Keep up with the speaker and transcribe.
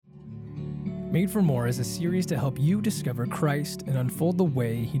Made for More is a series to help you discover Christ and unfold the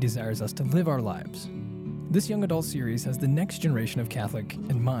way He desires us to live our lives. This young adult series has the next generation of Catholic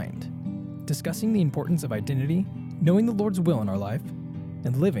in mind, discussing the importance of identity, knowing the Lord's will in our life,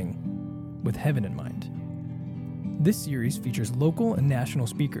 and living with heaven in mind. This series features local and national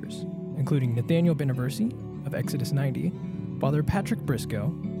speakers, including Nathaniel Binversie of Exodus 90, Father Patrick Briscoe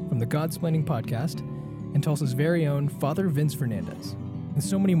from the Godsplaining podcast, and Tulsa's very own Father Vince Fernandez, and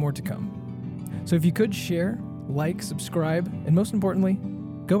so many more to come. So if you could share, like, subscribe, and most importantly,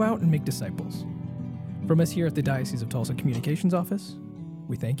 go out and make disciples. From us here at the Diocese of Tulsa Communications Office,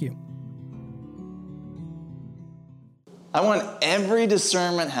 we thank you. I want every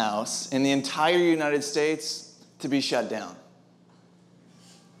discernment house in the entire United States to be shut down.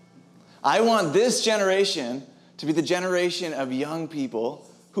 I want this generation to be the generation of young people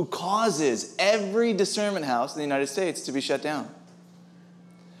who causes every discernment house in the United States to be shut down.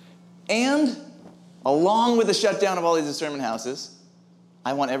 And along with the shutdown of all these discernment houses,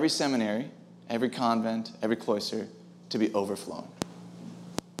 I want every seminary, every convent, every cloister to be overflowing.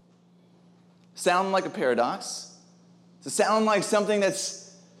 Sound like a paradox? Does it sound like something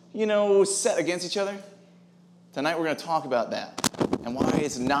that's, set against each other? Tonight we're going to talk about that and why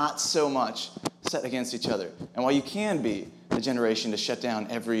it's not so much set against each other and why you can be the generation to shut down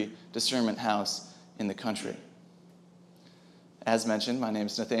every discernment house in the country. As mentioned, my name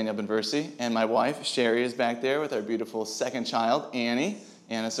is Nathaniel Binversie, and my wife, Sherry, is back there with our beautiful second child,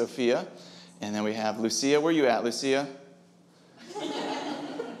 Anna Sophia. And then we have Lucia. Where are you at, Lucia?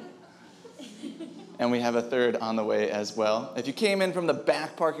 And we have a third on the way as well. If you came in from the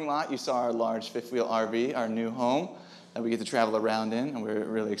back parking lot, you saw our large fifth-wheel RV, our new home that we get to travel around in, and we're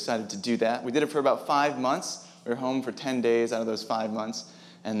really excited to do that. We did it for about 5 months. We were home for 10 days out of those 5 months,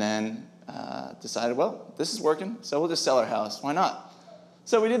 and then decided, well, this is working, so we'll just sell our house. Why not?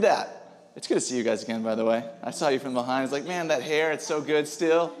 So we did that. It's good to see you guys again, by the way. I saw you from behind. It's like, man, that hair, it's so good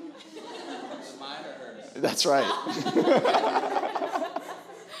still. Mine or hers? That's right.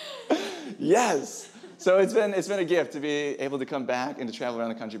 Yes. So it's been a gift to be able to come back and to travel around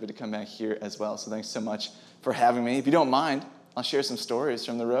the country, but to come back here as well. So thanks so much for having me. If you don't mind, I'll share some stories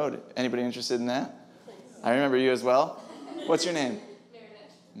from the road. Anybody interested in that? Please. I remember you as well. What's your name?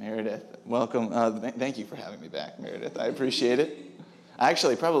 Meredith. Welcome. Thank you for having me back, Meredith. I appreciate it. I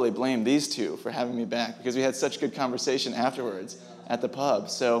actually probably blame these two for having me back because we had such good conversation afterwards at the pub.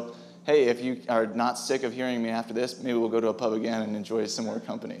 So, hey, if you are not sick of hearing me after this, maybe we'll go to a pub again and enjoy some more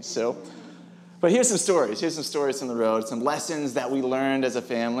company. So, but here's some stories. Here's some stories from the road, some lessons that we learned as a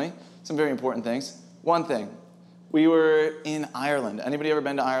family, some very important things. One thing, we were in Ireland. Anybody ever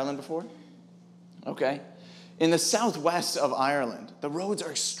been to Ireland before? Okay. In the southwest of Ireland, the roads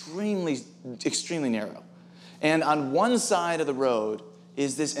are extremely, extremely narrow. And on one side of the road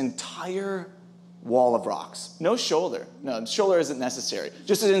is this entire wall of rocks. No shoulder. No, shoulder isn't necessary.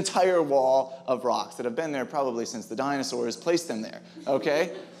 Just an entire wall of rocks that have been there probably since the dinosaurs placed them there,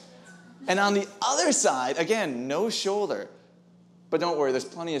 okay? And on the other side, again, no shoulder. But don't worry, there's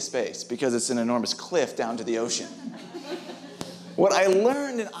plenty of space because it's an enormous cliff down to the ocean. What I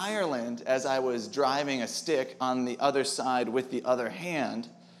learned in Ireland as I was driving a stick on the other side with the other hand,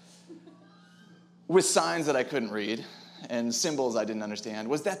 with signs that I couldn't read and symbols I didn't understand,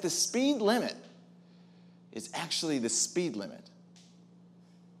 was that the speed limit is actually the speed limit.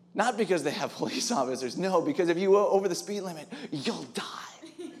 Not because they have police officers, no, because if you go over the speed limit, you'll die.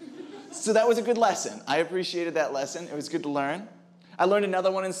 So that was a good lesson. I appreciated that lesson. It was good to learn. I learned another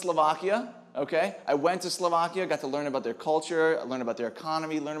one in Slovakia. Okay, I went to Slovakia, got to learn about their culture, learn about their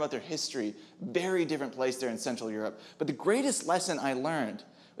economy, learn about their history. Very different place there in Central Europe. But the greatest lesson I learned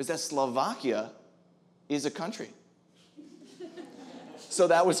was that Slovakia is a country. So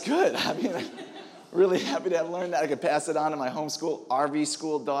that was good. I mean, I'm really happy to have learned that. I could pass it on to my homeschool, RV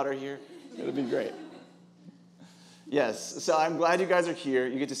school daughter here. It'll be great. Yes, so I'm glad you guys are here.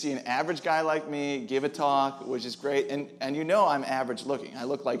 You get to see an average guy like me give a talk, which is great. And I'm average looking. I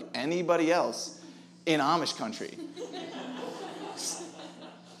look like anybody else in Amish country.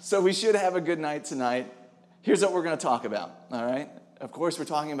 So we should have a good night tonight. Here's what we're going to talk about, all right? Of course, we're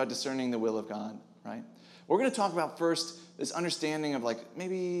talking about discerning the will of God, right? We're going to talk about first this understanding of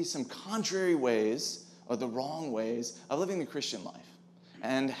maybe some contrary ways or the wrong ways of living the Christian life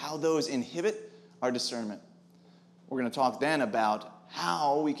and how those inhibit our discernment. We're going to talk then about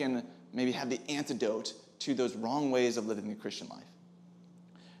how we can maybe have the antidote to those wrong ways of living the Christian life.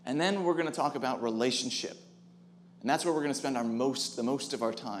 And then we're going to talk about relationship. And that's where we're going to spend the most of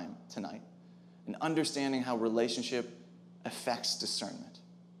our time tonight, in understanding how relationship affects discernment.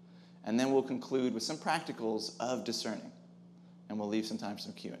 And then we'll conclude with some practicals of discerning. And we'll leave some time for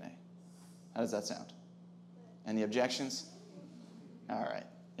some Q&A. How does that sound? Any objections? All right.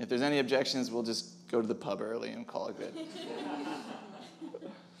 If there's any objections, we'll just go to the pub early and call it good.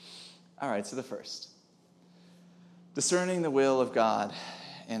 All right, so the first. Discerning the will of God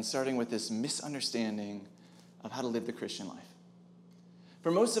and starting with this misunderstanding of how to live the Christian life.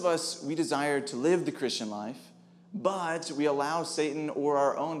 For most of us, we desire to live the Christian life, but we allow Satan or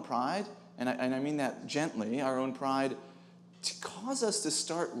our own pride, and I mean that gently, our own pride, to cause us to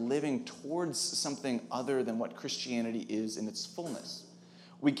start living towards something other than what Christianity is in its fullness.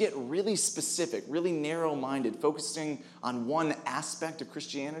 We get really specific, really narrow-minded, focusing on one aspect of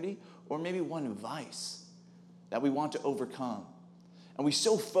Christianity or maybe one vice that we want to overcome. And we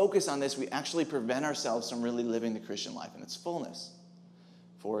so focus on this, we actually prevent ourselves from really living the Christian life in its fullness.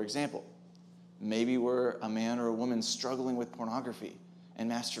 For example, maybe we're a man or a woman struggling with pornography and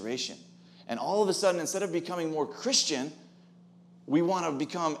masturbation. And all of a sudden, instead of becoming more Christian, we want to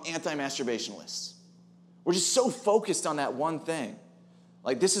become anti-masturbationists. We're just so focused on that one thing.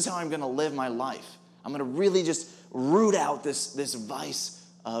 Like, this is how I'm going to live my life. I'm going to really just root out this vice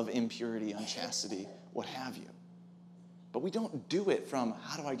of impurity, unchastity, what have you. But we don't do it from,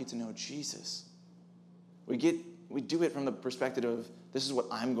 how do I get to know Jesus? We do it from the perspective of, this is what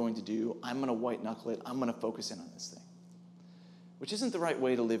I'm going to do. I'm going to white knuckle it. I'm going to focus in on this thing. Which isn't the right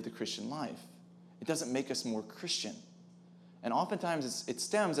way to live the Christian life. It doesn't make us more Christian. And oftentimes it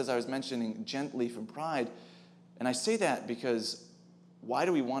stems, as I was mentioning, gently from pride. And I say that because why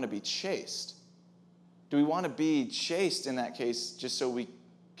do we want to be chaste? Do we want to be chaste in that case just so we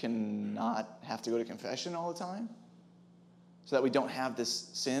can not have to go to confession all the time? So that we don't have this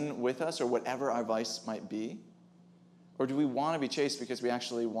sin with us or whatever our vice might be? Or do we want to be chaste because we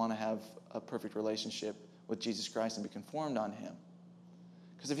actually want to have a perfect relationship with Jesus Christ and be conformed on him?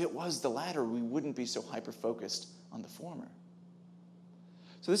 Because if it was the latter, we wouldn't be so hyper-focused on the former.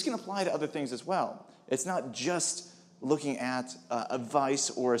 So this can apply to other things as well. It's not just looking at a vice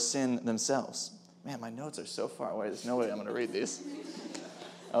or a sin themselves. Man, my notes are so far away, there's no way I'm going to read these.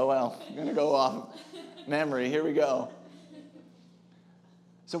 Oh well, I'm going to go off memory. Here we go.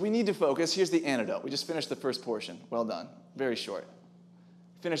 So we need to focus. Here's the antidote. We just finished the first portion. Well done. Very short.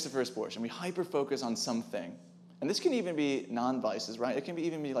 Finish the first portion. We hyper-focus on something. And this can even be non-vices, right? It can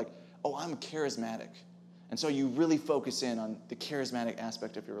even be like, oh, I'm charismatic. And so you really focus in on the charismatic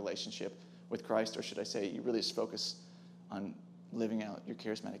aspect of your relationship with Christ, or should I say, you really just focus on living out your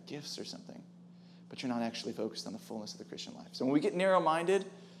charismatic gifts or something. But you're not actually focused on the fullness of the Christian life. So when we get narrow-minded,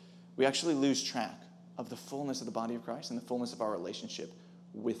 we actually lose track of the fullness of the body of Christ and the fullness of our relationship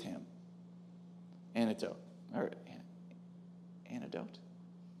with him. Antidote. Is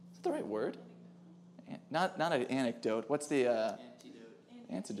that the right word? Not an anecdote. What's the...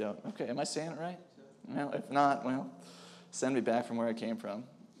 Antidote. Okay, am I saying it right? Well, if not, well, send me back from where I came from.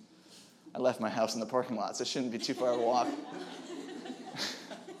 I left my house in the parking lot, so it shouldn't be too far of a walk.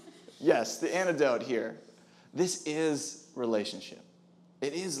 Yes, the antidote here. This is relationship.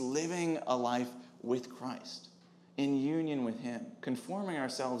 It is living a life with Christ, in union with him, conforming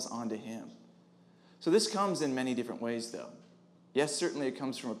ourselves onto him. So this comes in many different ways, though. Yes, certainly it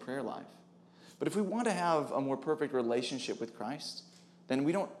comes from a prayer life. But if we want to have a more perfect relationship with Christ, then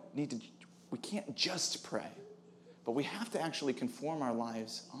we can't just pray, but we have to actually conform our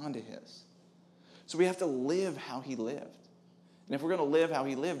lives onto his. So we have to live how he lived. And if we're going to live how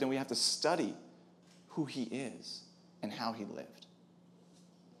he lived, then we have to study who he is and how he lived.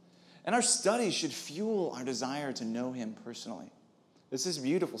 And our study should fuel our desire to know him personally. This is a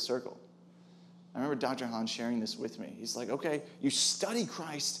beautiful circle. I remember Dr. Hahn sharing this with me. He's like, okay, you study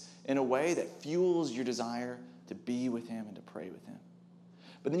Christ in a way that fuels your desire to be with him and to pray with him.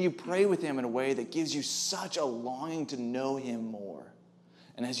 But then you pray with him in a way that gives you such a longing to know him more.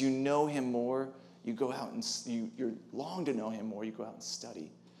 And as you know him more, you go out and you long to know him more, you go out and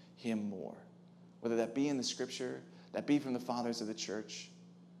study him more. Whether that be in the scripture, that be from the fathers of the church,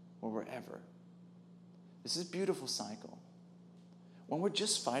 or wherever. This is a beautiful cycle. When we're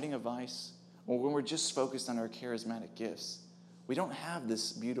just fighting a vice, or when we're just focused on our charismatic gifts, we don't have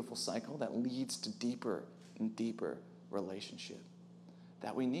this beautiful cycle that leads to deeper and deeper relationship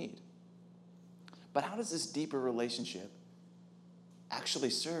that we need. But how does this deeper relationship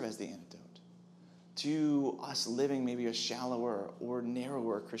actually serve as the antidote to us living maybe a shallower or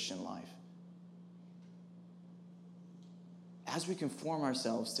narrower Christian life? As we conform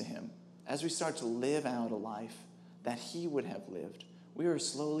ourselves to him, as we start to live out a life that he would have lived, we are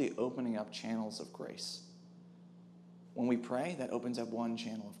slowly opening up channels of grace. When we pray, that opens up one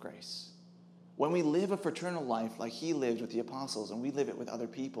channel of grace. When we live a fraternal life like he lived with the apostles, and we live it with other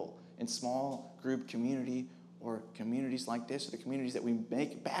people in small group community or communities like this, or the communities that we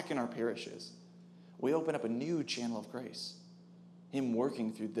make back in our parishes, we open up a new channel of grace, him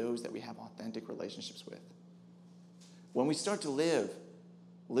working through those that we have authentic relationships with. When we start to live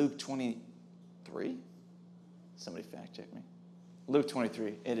Luke 23, somebody fact check me. Luke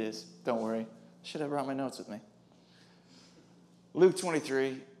 23, it is, don't worry. Should have brought my notes with me. Luke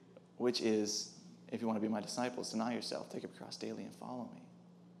 23, which is, if you want to be my disciples, deny yourself, take up your cross daily, and follow me.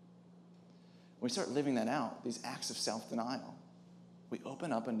 When we start living that out, these acts of self-denial, we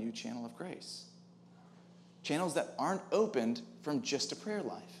open up a new channel of grace. Channels that aren't opened from just a prayer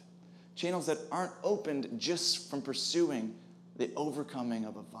life. Channels that aren't opened just from pursuing the overcoming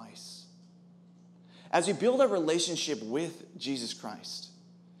of a vice. As we build our relationship with Jesus Christ,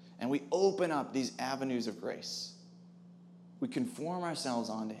 and we open up these avenues of grace, we conform ourselves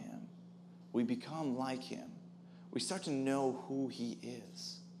onto him. We become like him. We start to know who he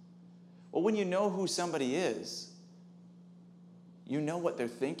is. Well, when you know who somebody is, you know what they're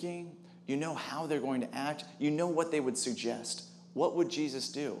thinking. You know how they're going to act. You know what they would suggest. What would Jesus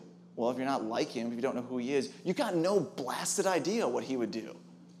do? Well, if you're not like him, if you don't know who he is, you got no blasted idea what he would do.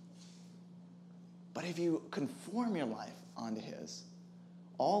 But if you conform your life onto his,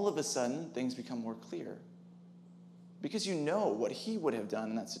 all of a sudden, things become more clear. Because you know what he would have done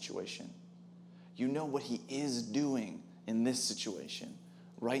in that situation. You know what he is doing in this situation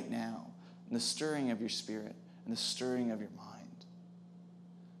right now, in the stirring of your spirit and the stirring of your mind.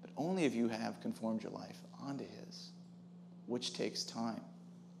 But only if you have conformed your life onto his, which takes time.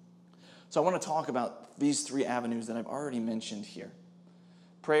 So I want to talk about these three avenues that I've already mentioned here.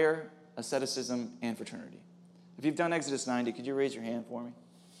 Prayer, asceticism, and fraternity. If you've done Exodus 90, could you raise your hand for me?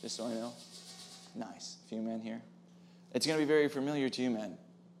 Just so I know. Nice. A few men here. It's going to be very familiar to you men,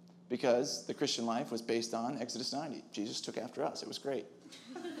 because the Christian life was based on Exodus 90. Jesus took after us. It was great.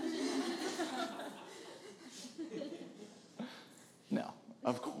 No,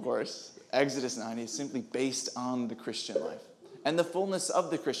 of course, Exodus 90 is simply based on the Christian life and the fullness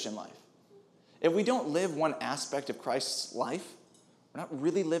of the Christian life. If we don't live one aspect of Christ's life, we're not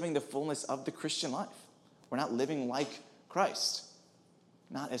really living the fullness of the Christian life. We're not living like Christ,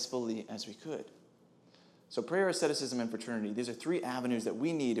 not as fully as we could. So prayer, asceticism, and fraternity, these are three avenues that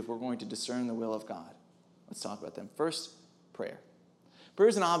we need if we're going to discern the will of God. Let's talk about them. First, prayer. Prayer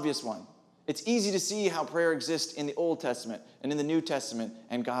is an obvious one. It's easy to see how prayer exists in the Old Testament and in the New Testament,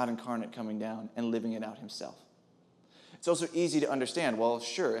 and God incarnate coming down and living it out himself. It's also easy to understand, well,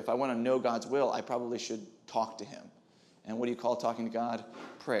 sure, if I want to know God's will, I probably should talk to him. And what do you call talking to God?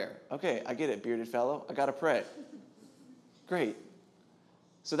 Prayer. Okay, I get it, bearded fellow. I got to pray. Great.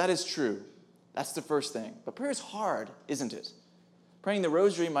 So that is true. That's the first thing. But prayer is hard, isn't it? Praying the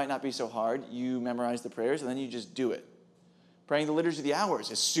rosary might not be so hard. You memorize the prayers and then you just do it. Praying the Liturgy of the Hours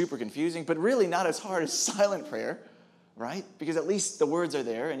is super confusing, but really not as hard as silent prayer, right? Because at least the words are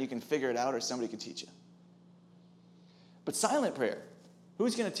there and you can figure it out, or somebody can teach you. But silent prayer,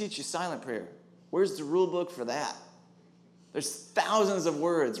 who's going to teach you silent prayer? Where's the rule book for that? There's thousands of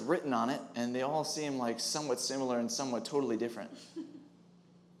words written on it, and they all seem like somewhat similar and somewhat totally different.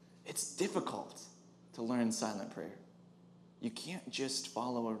 It's difficult to learn silent prayer. You can't just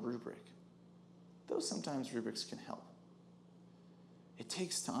follow a rubric, though sometimes rubrics can help. It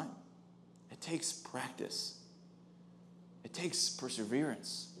takes time. It takes practice. It takes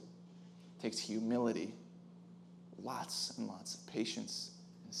perseverance. It takes humility, lots and lots of patience,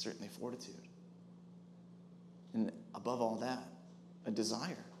 and certainly fortitude. And above all that, a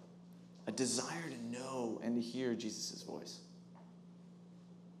desire to know and to hear Jesus' voice.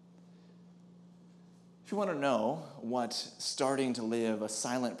 If you want to know what starting to live a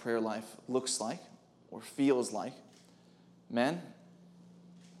silent prayer life looks like or feels like, men,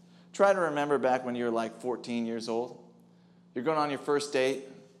 try to remember back when you were like 14 years old. You're going on your first date.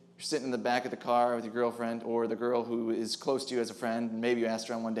 You're sitting in the back of the car with your girlfriend or the girl who is close to you as a friend. Maybe you asked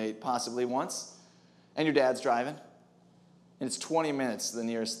her on one date, possibly once. And your dad's driving. And it's 20 minutes to the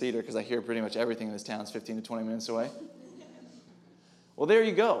nearest theater, because I hear pretty much everything in this town is 15 to 20 minutes away. Well, there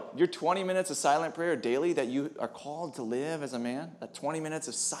you go. Your 20 minutes of silent prayer daily that you are called to live as a man, that 20 minutes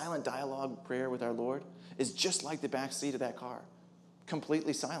of silent dialogue prayer with our Lord, is just like the back seat of that car.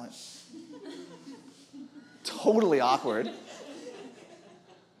 Completely silent. Totally awkward.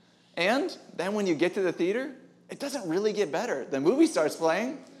 And then when you get to the theater, it doesn't really get better. The movie starts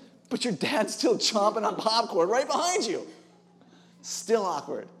playing, but your dad's still chomping on popcorn right behind you. Still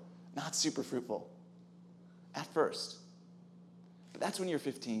awkward. Not super fruitful. At first. But that's when you're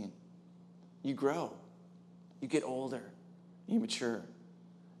 15. You grow. You get older. You mature.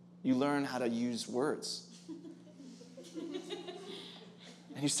 You learn how to use words.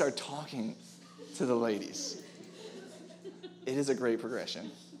 And you start talking to the ladies. It is a great progression.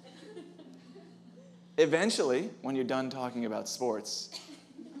 Eventually, when you're done talking about sports,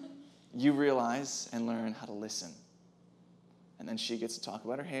 you realize and learn how to listen. And then she gets to talk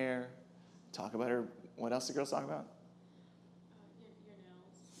about her hair, talk about her, what else do girls talk about?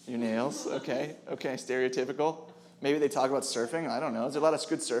 Your nails, okay, stereotypical. Maybe they talk about surfing, I don't know. Is there a lot of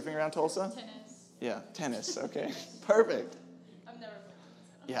good surfing around Tulsa? Tennis. Yeah, tennis, okay, perfect. I've never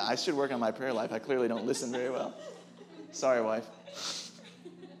played tennis. Yeah, I should work on my prayer life. I clearly don't listen very well. Sorry, wife.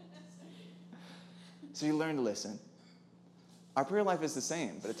 So you learn to listen. Our prayer life is the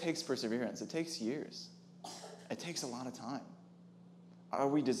same, but it takes perseverance. It takes years. It takes a lot of time. Are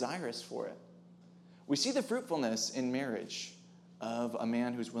we desirous for it? We see the fruitfulness in marriage of a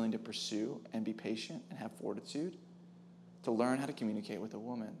man who's willing to pursue and be patient and have fortitude to learn how to communicate with a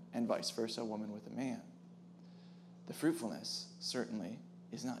woman, and vice versa, a woman with a man. The fruitfulness, certainly,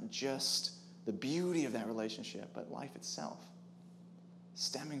 is not just the beauty of that relationship, but life itself,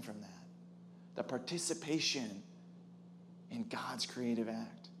 stemming from that. The participation in God's creative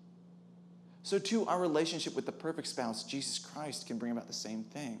act. So too, our relationship with the perfect spouse, Jesus Christ, can bring about the same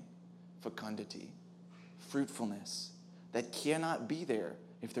thing. Fecundity, fruitfulness, that cannot be there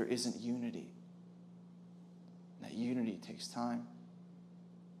if there isn't unity. That unity takes time.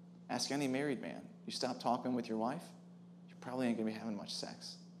 Ask any married man. You stop talking with your wife, you probably ain't going to be having much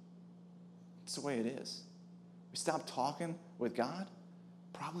sex. It's the way it is. We stop talking with God,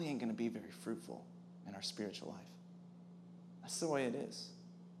 probably ain't going to be very fruitful in our spiritual life. That's the way it is.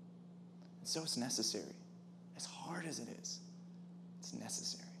 And so it's necessary. As hard as it is, it's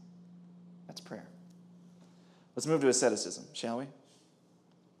necessary. That's prayer. Let's move to asceticism, shall we?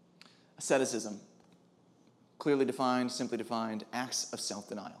 Asceticism, clearly defined, simply defined, acts of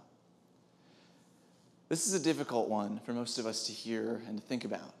self-denial. This is a difficult one for most of us to hear and to think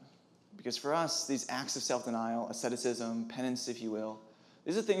about. Because for us, these acts of self-denial, asceticism, penance, if you will,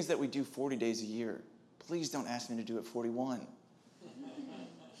 these are things that we do 40 days a year. Please don't ask me to do it 41.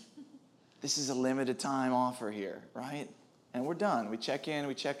 This is a limited time offer here, right? And we're done. We check in,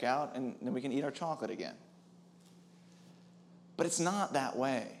 we check out, and then we can eat our chocolate again. But it's not that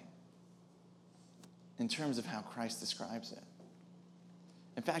way in terms of how Christ describes it.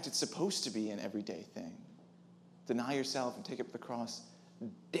 In fact, it's supposed to be an everyday thing. Deny yourself and take up the cross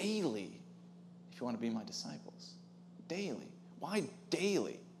daily if you want to be my disciples. Daily. Why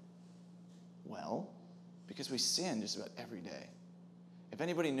daily? Well, because we sin just about every day. If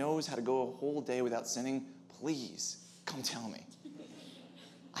anybody knows how to go a whole day without sinning, please come tell me.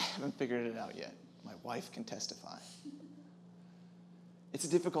 I haven't figured it out yet. My wife can testify. It's a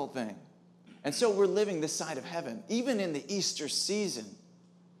difficult thing. And so we're living this side of heaven. Even in the Easter season,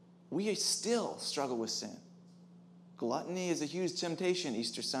 we still struggle with sin. Gluttony is a huge temptation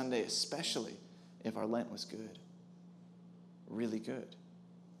Easter Sunday, especially if our Lent was good. Really good.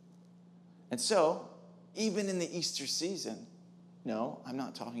 And so, even in the Easter season, no, I'm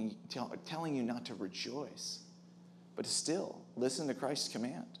not telling you not to rejoice, but to still listen to Christ's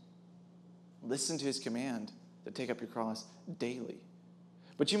command. Listen to his command to take up your cross daily.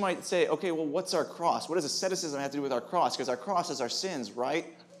 But you might say, okay, well, what's our cross? What does asceticism have to do with our cross? Because our cross is our sins, right?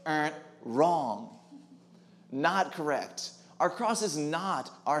 Wrong. Not correct. Our cross is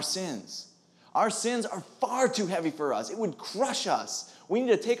not our sins. Our sins are far too heavy for us. It would crush us. We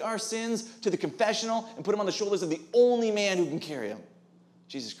need to take our sins to the confessional and put them on the shoulders of the only man who can carry them,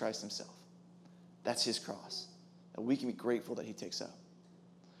 Jesus Christ himself. That's his cross that we can be grateful that he takes up.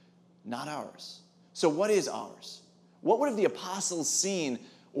 Not ours. So what is ours? What would have the apostles seen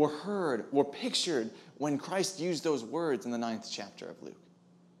or heard or pictured when Christ used those words in the 9th chapter of Luke?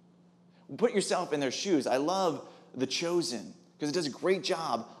 Put yourself in their shoes. I love The Chosen because it does a great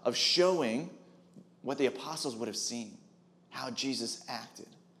job of showing what the apostles would have seen, how Jesus acted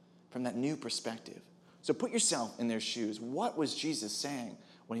from that new perspective. So put yourself in their shoes. What was Jesus saying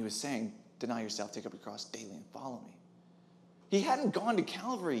when he was saying, deny yourself, take up your cross daily and follow me? He hadn't gone to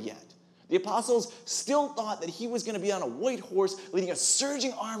Calvary yet. The apostles still thought that he was going to be on a white horse leading a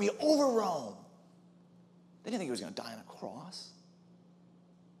surging army over Rome. They didn't think he was going to die on a cross.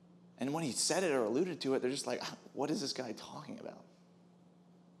 And when he said it or alluded to it, they're just like, what is this guy talking about?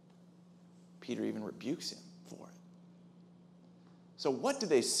 Peter even rebukes him for it. So what did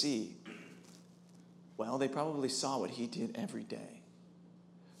they see? Well, they probably saw what he did every day.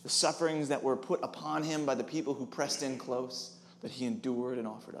 The sufferings that were put upon him by the people who pressed in close, that he endured and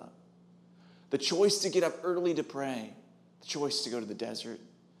offered up. The choice to get up early to pray. The choice to go to the desert.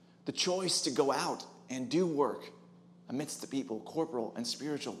 The choice to go out and do work amidst the people, corporal and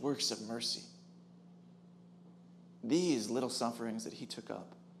spiritual works of mercy. These little sufferings that he took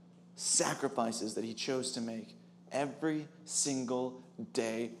up, sacrifices that he chose to make every single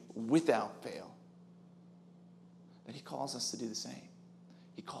day without fail, that he calls us to do the same.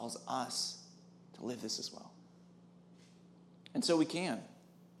 He calls us to live this as well. And so we can,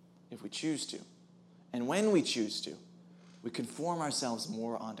 if we choose to. And when we choose to, we conform ourselves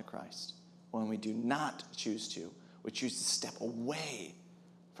more onto Christ. When we do not choose to, we choose to step away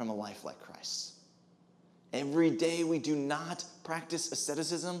from a life like Christ. Every day we do not practice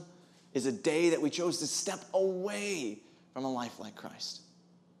asceticism is a day that we chose to step away from a life like Christ.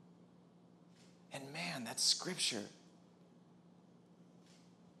 And man, that scripture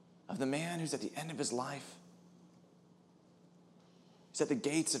of the man who's at the end of his life, he's at the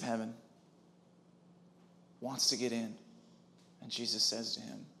gates of heaven, wants to get in. And Jesus says to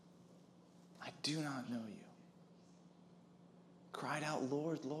him, I do not know you. Cried out,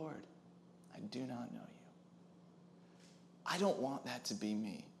 Lord, Lord, I do not know you. I don't want that to be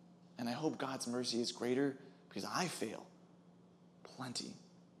me. And I hope God's mercy is greater because I fail plenty.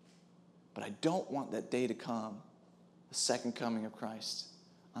 But I don't want that day to come, the second coming of Christ,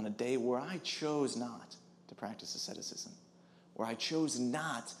 on a day where I chose not to practice asceticism, where I chose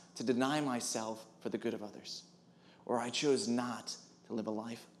not to deny myself for the good of others, where I chose not to live a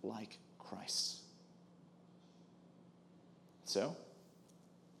life like Christ. So,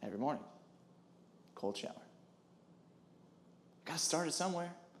 every morning, cold shower. Got to start it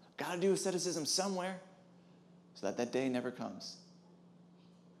somewhere. Got to do asceticism somewhere so that that day never comes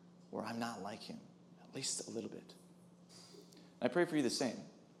where I'm not like him, at least a little bit. And I pray for you the same,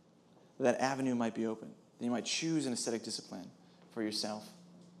 that avenue might be open, that you might choose an ascetic discipline for yourself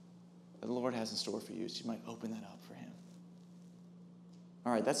that the Lord has in store for you, so you might open that up for him.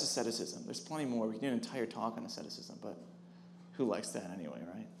 All right, that's asceticism. There's plenty more. We can do an entire talk on asceticism, but who likes that anyway,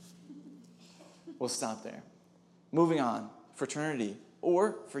 right? We'll stop there. Moving on, fraternity,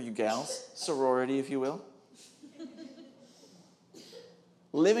 or for you gals, sorority, if you will.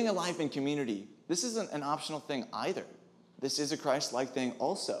 Living a life in community. This isn't an optional thing either. This is a Christ-like thing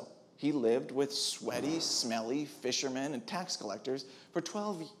also. He lived with sweaty, smelly fishermen and tax collectors for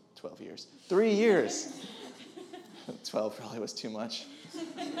 12 years. 3 years. 12 probably was too much.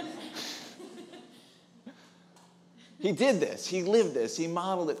 He did this. He lived this. He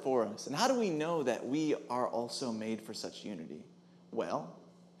modeled it for us. And how do we know that we are also made for such unity? Well,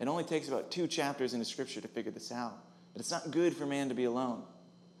 it only takes about 2 chapters in the Scripture to figure this out. But it's not good for man to be alone.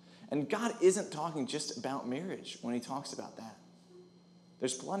 And God isn't talking just about marriage when he talks about that.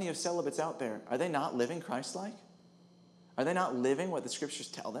 There's plenty of celibates out there. Are they not living Christ-like? Are they not living what the Scriptures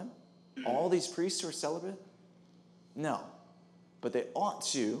tell them? All these priests who are celibate? No. But they ought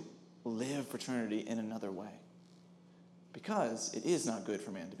to live fraternity in another way. Because it is not good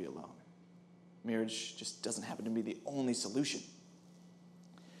for man to be alone. Marriage just doesn't happen to be the only solution.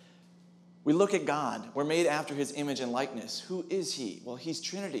 We look at God. We're made after his image and likeness. Who is he? Well, he's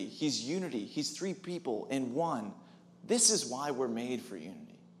Trinity. He's unity. He's 3 people in one. This is why we're made for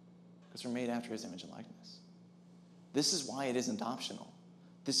unity. Because we're made after his image and likeness. This is why it isn't optional.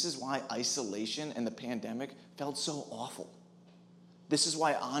 This is why isolation and the pandemic felt so awful. This is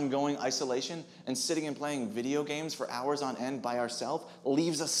why ongoing isolation and sitting and playing video games for hours on end by ourselves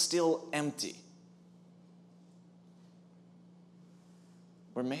leaves us still empty.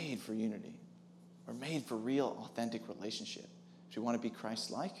 We're made for unity. We're made for real, authentic relationship. If we want to be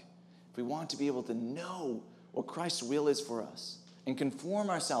Christ-like, if we want to be able to know what Christ's will is for us and conform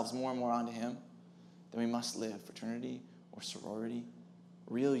ourselves more and more onto him, then we must live fraternity or sorority,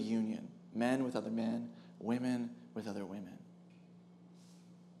 real union, men with other men, women with other women.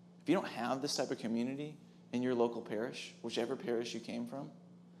 If you don't have this type of community in your local parish, whichever parish you came from,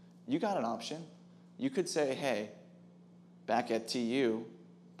 you got an option. You could say, hey, back at TU,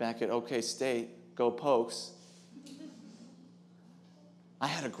 back at OK State, go Pokes, I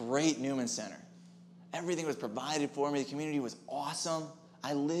had a great Newman Center. Everything was provided for me. The community was awesome.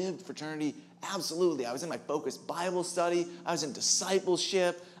 I lived fraternity absolutely. I was in my focused Bible study. I was in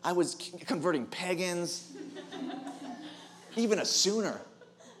discipleship. I was converting pagans. Even a Sooner.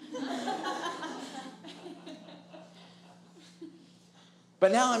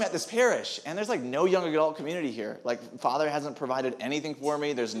 But now I'm at this parish, and there's like no young adult community here. Like, Father hasn't provided anything for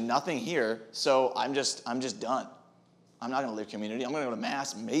me. There's nothing here, so I'm just done. I'm not going to live community. I'm going to go to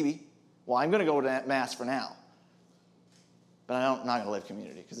Mass, maybe. Well, I'm going to go to Mass for now. But I'm not going to live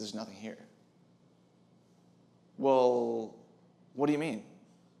community because there's nothing here. Well, what do you mean?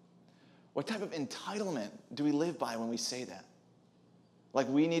 What type of entitlement do we live by when we say that? Like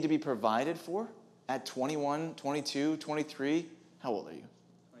we need to be provided for at 21, 22, 23? How old are you?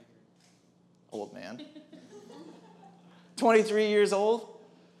 23. Old man. 23 years old?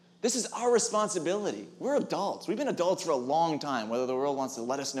 This is our responsibility. We're adults. We've been adults for a long time, whether the world wants to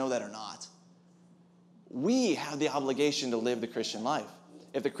let us know that or not. We have the obligation to live the Christian life.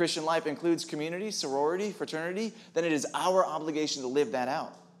 If the Christian life includes community, sorority, fraternity, then it is our obligation to live that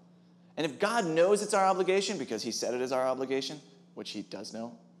out. And if God knows it's our obligation, because he said it is our obligation, which he does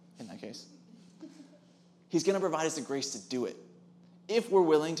know in that case, he's going to provide us the grace to do it. If we're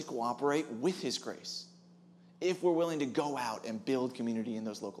willing to cooperate with his grace. If we're willing to go out and build community in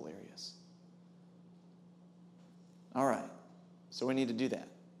those local areas. All right, so we need to do that.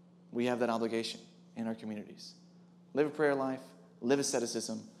 We have that obligation in our communities. Live a prayer life, live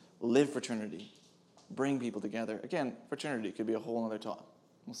asceticism, live fraternity, bring people together. Again, fraternity could be a whole other talk.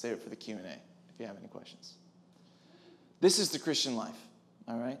 We'll save it for the Q&A if you have any questions. This is the Christian life,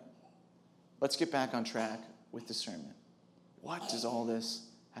 all right? Let's get back on track with discernment. What does all this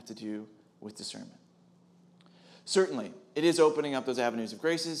have to do with discernment? Certainly, it is opening up those avenues of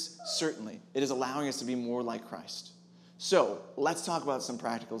graces. Certainly, it is allowing us to be more like Christ. So, let's talk about some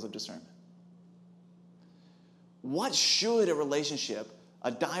practicals of discernment. What should a relationship, a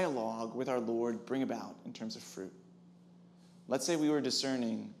dialogue with our Lord bring about in terms of fruit? Let's say we were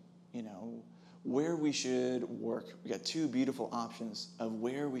discerning, where we should work. We got two beautiful options of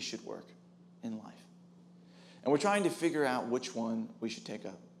where we should work in life. And we're trying to figure out which one we should take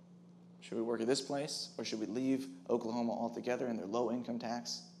up. Should we work at this place, or should we leave Oklahoma altogether and their low income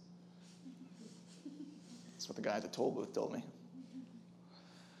tax? That's what the guy at the toll booth told me.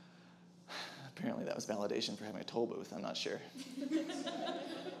 Apparently that was validation for having a toll booth, I'm not sure.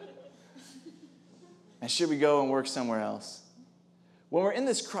 And should we go and work somewhere else? When we're in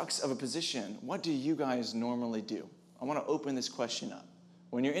this crux of a position, what do you guys normally do? I want to open this question up.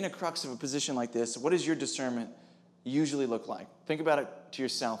 When you're in a crux of a position like this, what does your discernment usually look like? Think about it to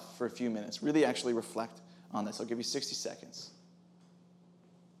yourself for a few minutes. Really actually reflect on this. I'll give you 60 seconds.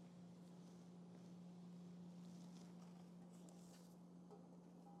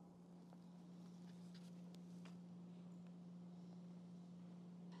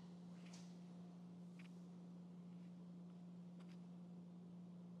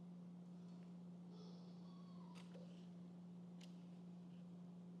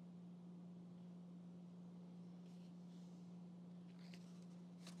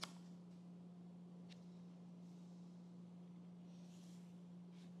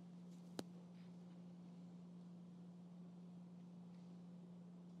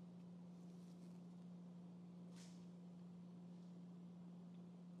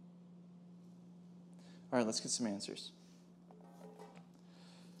 All right, let's get some answers.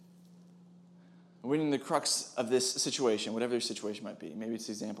 We're in the crux of this situation, whatever your situation might be. Maybe it's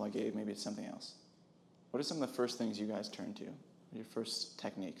the example I gave, maybe it's something else. What are some of the first things you guys turn to? Your first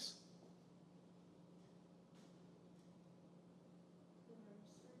techniques?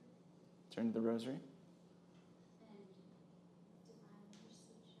 Turn to the rosary.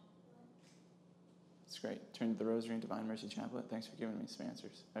 That's great. Turn to the rosary and Divine Mercy Chaplet. Thanks for giving me some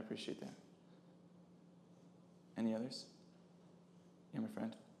answers. I appreciate that. Any others? Yeah, my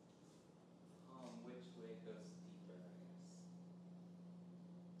friend. Which way goes deeper, I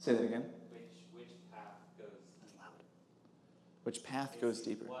guess. Say that again. Which path goes deeper? Which path goes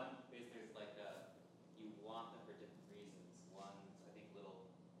deeper? One is there's you want them for different reasons. One's usually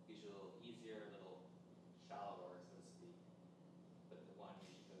a little easier, a little shallower, so to speak. But the one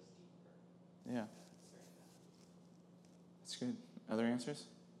usually goes deeper. Yeah. That's good. Other answers?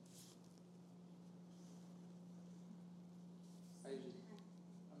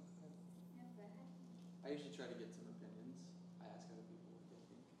 I usually try to get some opinions. I ask other people what they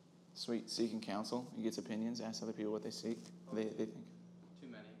think. Sweet. Seeking counsel. You get opinions. Ask other people what they seek. They think. Too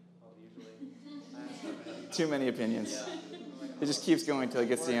many, usually. I ask too many. Too many opinions. Yeah. He just keeps going until he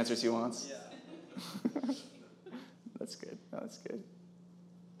gets the answers he wants. Yeah. That's good. No, that's good.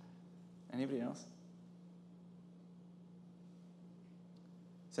 Anybody else?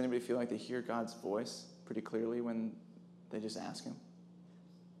 Does anybody feel like they hear God's voice pretty clearly when they just ask him?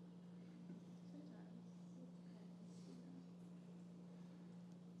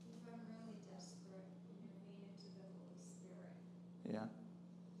 Yeah.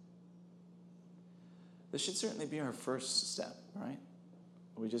 This should certainly be our first step, right?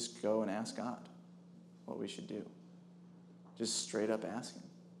 We just go and ask God what we should do. Just straight up ask him.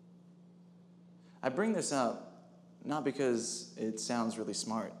 I bring this up not because it sounds really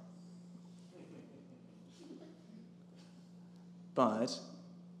smart, but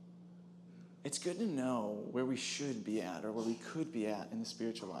it's good to know where we should be at or where we could be at in the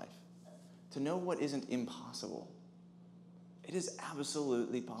spiritual life. To know what isn't impossible. It is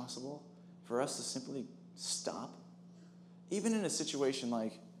absolutely possible for us to simply stop. Even in a situation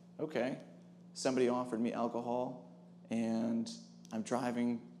like okay, somebody offered me alcohol, and I'm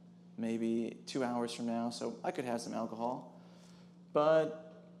driving maybe 2 hours from now, so I could have some alcohol,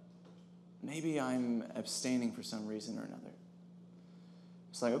 but maybe I'm abstaining for some reason or another.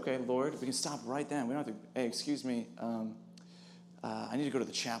 It's like, okay, Lord, we can stop right then. We don't have to, hey, excuse me, I need to go to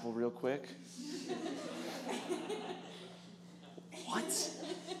the chapel real quick. What?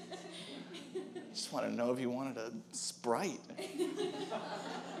 Just want to know if you wanted a Sprite.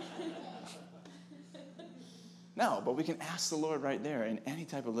 No, but we can ask the Lord right there in any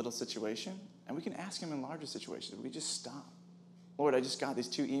type of little situation, and we can ask him in larger situations. We just stop. Lord, I just got these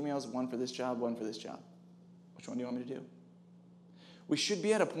 2 emails, one for this job, one for this job. Which one do you want me to do? We should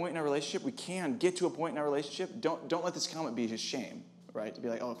be at a point in our relationship. We can get to a point in our relationship. Don't let this comment be his shame, right? To be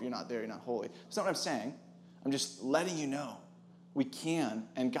like, oh, if you're not there, you're not holy. That's not what I'm saying. I'm just letting you know. We can,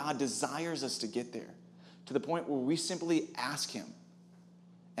 and God desires us to get there, to the point where we simply ask him.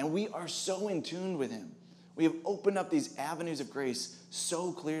 And we are so in tune with him. We have opened up these avenues of grace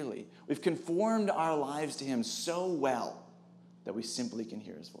so clearly. We've conformed our lives to him so well that we simply can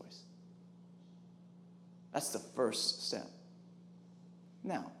hear his voice. That's the first step.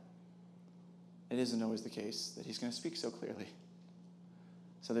 Now, it isn't always the case that he's going to speak so clearly.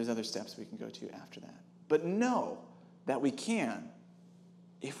 So there's other steps we can go to after that. But know that we can,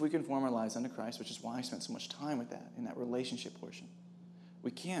 if we conform our lives unto Christ, which is why I spent so much time with that, in that relationship portion.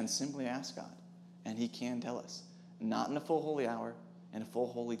 We can simply ask God, and he can tell us. Not in a full holy hour, in a full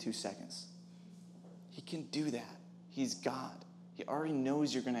holy 2 seconds. He can do that. He's God. He already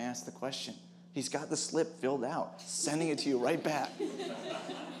knows you're going to ask the question. He's got the slip filled out, sending it to you right back.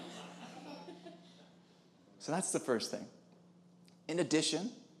 So that's the first thing. In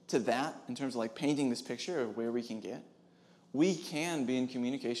addition to that, in terms of like painting this picture of where we can get, we can be in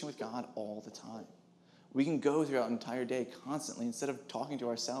communication with God all the time. We can go throughout an entire day constantly instead of talking to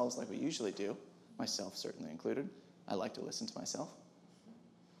ourselves like we usually do, myself certainly included. I like to listen to myself.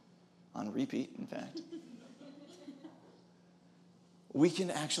 On repeat, in fact. We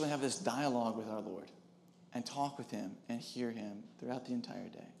can actually have this dialogue with our Lord and talk with him and hear him throughout the entire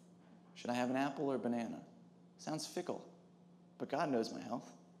day. Should I have an apple or a banana? Sounds fickle, but God knows my health.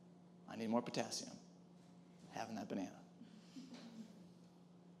 I need more potassium. Having that banana.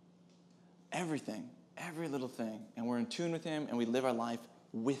 Everything, every little thing, and we're in tune with him and we live our life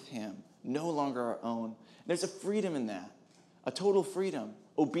with him, no longer our own. There's a freedom in that, a total freedom.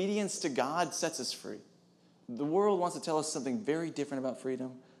 Obedience to God sets us free. The world wants to tell us something very different about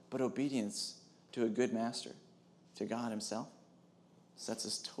freedom, but obedience to a good master, to God himself, sets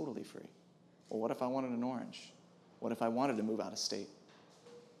us totally free. Well, what if I wanted an orange? What if I wanted to move out of state?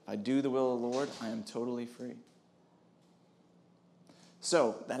 If I do the will of the Lord, I am totally free.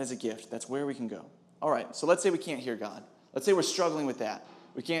 So that is a gift. That's where we can go. All right, so let's say we can't hear God. Let's say we're struggling with that.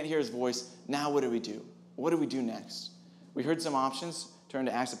 We can't hear his voice. Now what do we do? What do we do next? We heard some options. Turn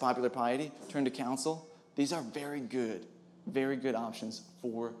to acts of popular piety. Turn to counsel. These are very good options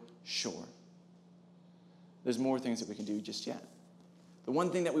for sure. There's more things that we can do just yet. The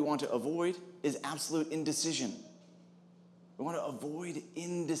one thing that we want to avoid is absolute indecision. We want to avoid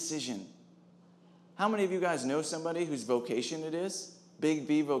indecision. How many of you guys know somebody whose vocation it is, big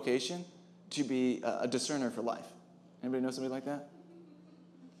V vocation, to be a discerner for life? Anybody know somebody like that?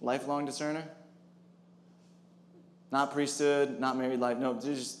 Lifelong discerner? Not priesthood, not married life. No,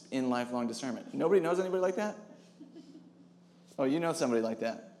 they're just in lifelong discernment. Nobody knows anybody like that? Oh, you know somebody like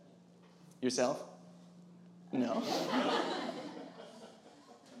that. Yourself? No.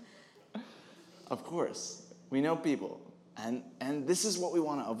 Of course. We know people. And this is what we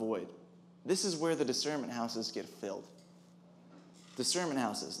want to avoid. This is where the discernment houses get filled. Discernment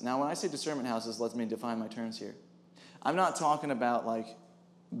houses. Now, when I say discernment houses, let me define my terms here. I'm not talking about like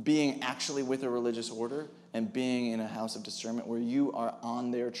being actually with a religious order and being in a house of discernment where you are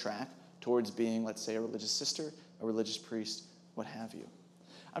on their track towards being, let's say, a religious sister, a religious priest, what have you.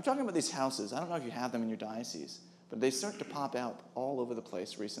 I'm talking about these houses. I don't know if you have them in your diocese, but they start to pop out all over the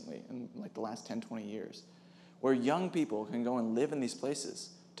place recently in like the last 10, 20 years, where young people can go and live in these places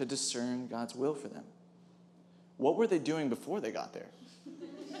to discern God's will for them. What were they doing before they got there?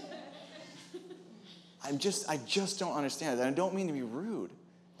 I just don't understand it. And I don't mean to be rude,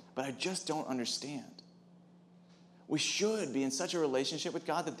 but I just don't understand. We should be in such a relationship with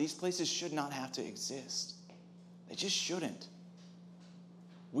God that these places should not have to exist. They just shouldn't.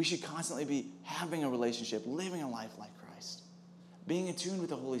 We should constantly be having a relationship, living a life like Christ, being in tune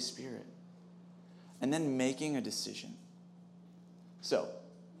with the Holy Spirit, and then making a decision. So,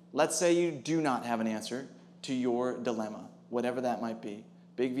 let's say you do not have an answer to your dilemma, whatever that might be.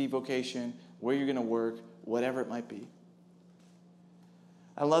 Big V vocation, where you're going to work, whatever it might be.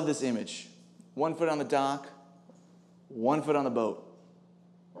 I love this image. 1 foot on the dock, 1 foot on the boat.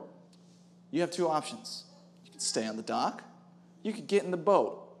 You have two options. You can stay on the dock. You could get in the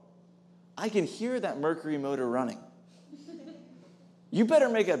boat. I can hear that Mercury motor running. You better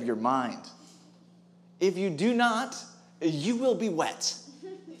make up your mind. If you do not, you will be wet.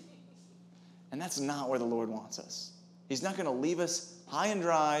 And that's not where the Lord wants us. He's not going to leave us high and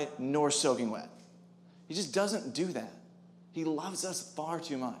dry nor soaking wet. He just doesn't do that. He loves us far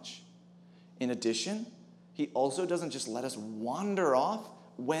too much. In addition, he also doesn't just let us wander off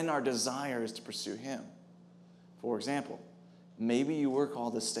when our desire is to pursue him. For example, maybe you were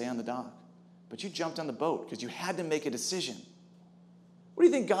called to stay on the dock, but you jumped on the boat because you had to make a decision. What do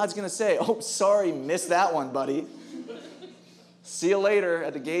you think God's going to say? Oh, sorry, missed that one, buddy. See you later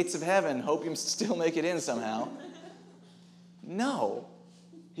at the gates of heaven. Hope you still make it in somehow. No.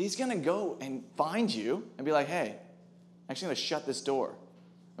 He's going to go and find you and be like, hey, I'm actually going to shut this door.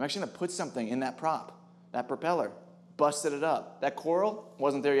 I'm actually going to put something in that prop, that propeller, busted it up. That coral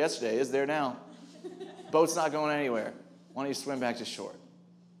wasn't there yesterday, is there now. Boat's not going anywhere. Why don't you swim back to shore?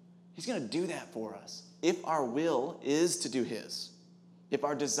 He's going to do that for us if our will is to do his, if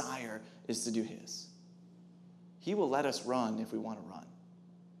our desire is to do his. He will let us run if we want to run.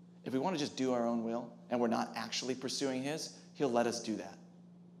 If we want to just do our own will and we're not actually pursuing his, he'll let us do that.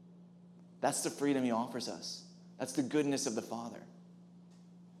 That's the freedom he offers us. That's the goodness of the Father.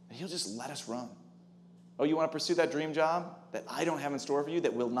 He'll just let us run. Oh, you want to pursue that dream job that I don't have in store for you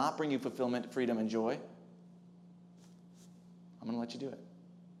that will not bring you fulfillment, freedom, and joy? I'm going to let you do it.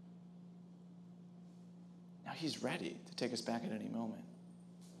 Now, he's ready to take us back at any moment.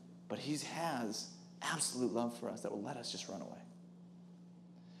 But he has absolute love for us that will let us just run away.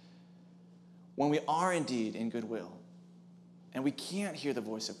 When we are indeed in goodwill and we can't hear the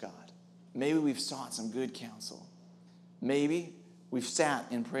voice of God, maybe we've sought some good counsel. Maybe we've sat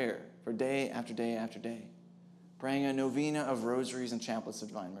in prayer for day after day after day, praying a novena of rosaries and chaplets of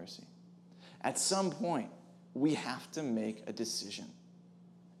divine mercy. At some point, we have to make a decision.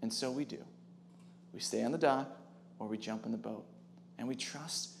 And so we do. We stay on the dock or we jump in the boat, and we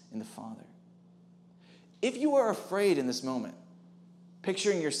trust in the Father. If you are afraid in this moment,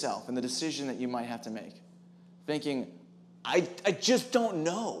 picturing yourself and the decision that you might have to make, thinking, I just don't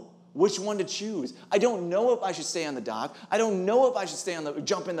know which one to choose. I don't know if I should stay on the dock. I don't know if I should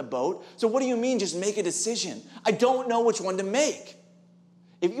jump in the boat. So what do you mean just make a decision? I don't know which one to make.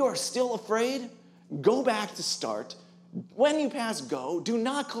 If you are still afraid, go back to start. When you pass go, do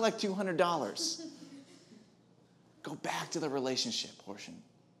not collect $200. Go back to the relationship portion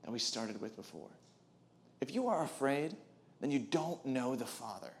that we started with before. If you are afraid, then you don't know the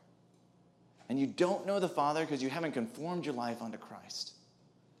Father. And you don't know the Father because you haven't conformed your life unto Christ.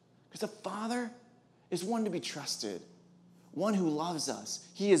 Because the Father is one to be trusted, one who loves us.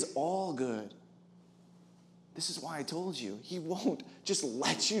 He is all good. This is why I told you, he won't just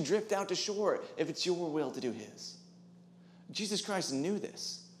let you drift out to shore if it's your will to do his. Jesus Christ knew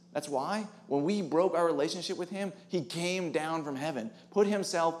this. That's why when we broke our relationship with him, he came down from heaven, put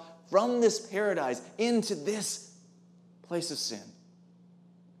himself from this paradise into this place of sin,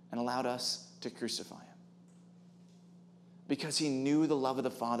 and allowed us to crucify him. Because he knew the love of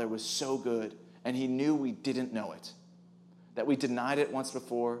the Father was so good, and he knew we didn't know it, that we denied it once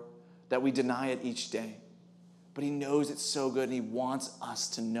before, that we deny it each day. But he knows it's so good, and he wants us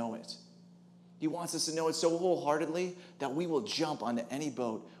to know it. He wants us to know it so wholeheartedly that we will jump onto any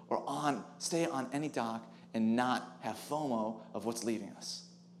boat or stay on any dock and not have FOMO of what's leaving us.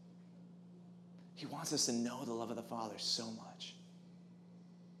 He wants us to know the love of the Father so much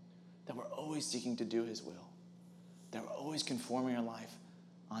that we're always seeking to do his will, that we're always conforming our life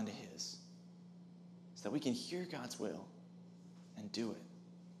onto his, so that we can hear God's will and do it.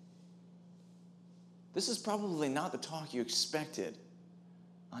 This is probably not the talk you expected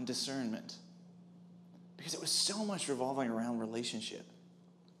on discernment, because it was so much revolving around relationship,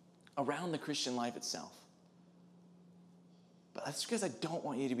 around the Christian life itself. But that's because I don't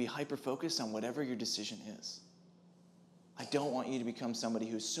want you to be hyper-focused on whatever your decision is. I don't want you to become somebody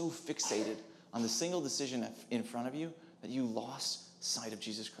who's so fixated on the single decision in front of you that you lost sight of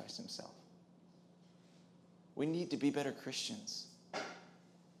Jesus Christ himself. We need to be better Christians.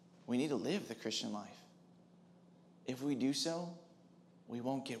 We need to live the Christian life. If we do so, we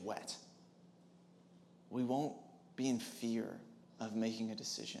won't get wet. We won't be in fear of making a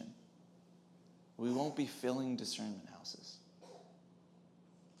decision. We won't be filling discernment houses.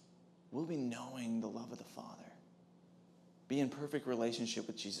 We'll be knowing the love of the Father. Be in perfect relationship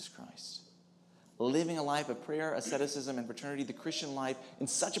with Jesus Christ. Living a life of prayer, asceticism, and fraternity, the Christian life, in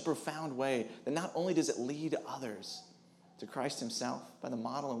such a profound way that not only does it lead others to Christ himself by the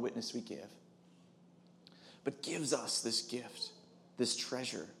model and witness we give, but gives us this gift, this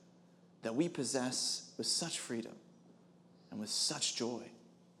treasure that we possess with such freedom and with such joy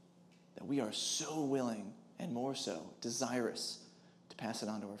that we are so willing and more so desirous to pass it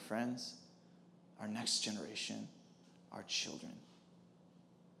on to our friends, our next generation, our children.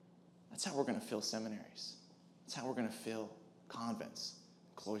 That's how we're going to fill seminaries. That's how we're going to fill convents,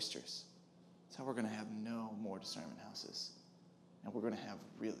 cloisters. That's how we're going to have no more discernment houses. And we're going to have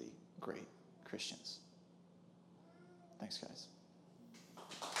really great Christians. Thanks, guys.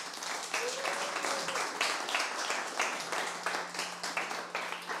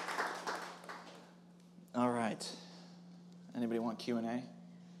 All right. Anybody want Q&A?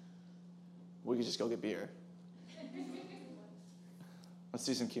 We could just go get beer. Let's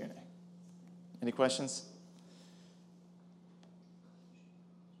do some Q&A. Any questions?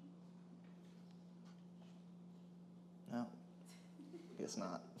 No? Guess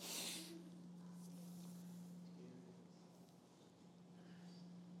not.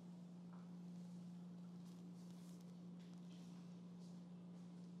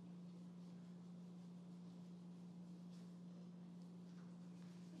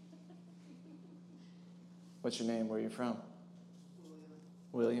 What's your name? Where are you from?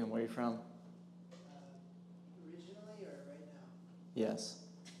 William, where are you from? Originally or right now? Yes.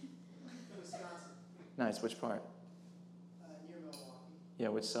 Wisconsin. Nice. Which part? Near Milwaukee. Yeah,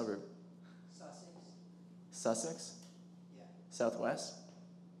 which suburb? Sussex. Sussex? Yeah. Southwest?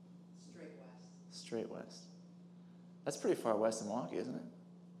 Straight west. Straight west. That's pretty far west of Milwaukee, isn't it?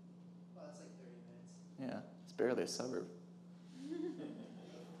 Well, that's like 30 minutes. Yeah, it's barely a suburb.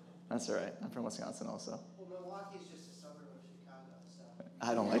 That's all right. I'm from Wisconsin also. Well, Milwaukee is just a suburb of Chicago, so.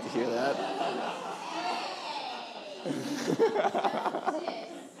 I don't like to hear that.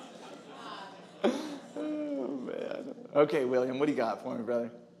 Oh, man. Okay, William, what do you got for me,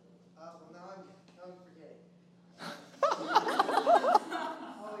 brother? Well, now I'm forgetting.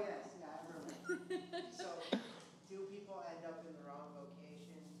 Oh, yes, yeah, I remember. So, do people end up in the wrong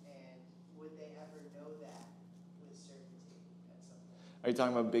vocation, and would they ever know that with certainty at some point? Are you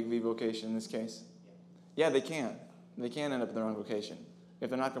talking about big V vocation in this case? Yeah, they can. They can end up in the wrong vocation. If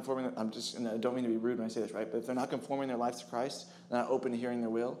they're not conforming, and I don't mean to be rude when I say this, right? But if they're not conforming their lives to Christ, they're not open to hearing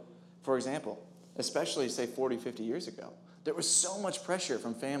their will. For example, especially say 40, 50 years ago, there was so much pressure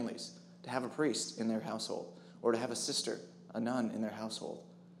from families to have a priest in their household or to have a sister, a nun in their household.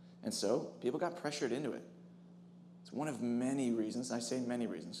 And so people got pressured into it. It's one of many reasons, I say many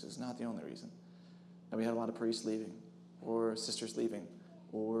reasons, because it's not the only reason, that we had a lot of priests leaving or sisters leaving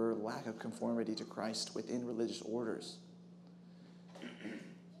or lack of conformity to Christ within religious orders.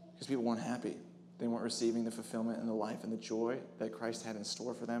 Because people weren't happy. They weren't receiving the fulfillment and the life and the joy that Christ had in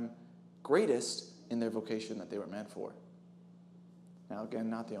store for them, greatest in their vocation that they were meant for. Now, again,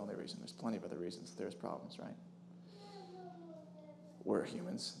 not the only reason. There's plenty of other reasons there's problems, right? We're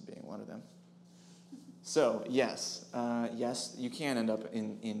humans, being one of them. So, yes, you can end up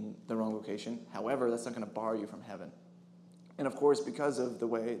in the wrong vocation. However, that's not going to bar you from heaven. And of course, because of the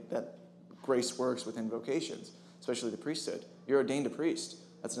way that grace works within vocations, especially the priesthood, you're ordained a priest.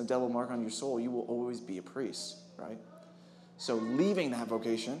 That's an indelible mark on your soul. You will always be a priest, right? So leaving that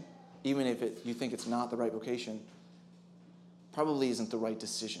vocation, even if you think it's not the right vocation, probably isn't the right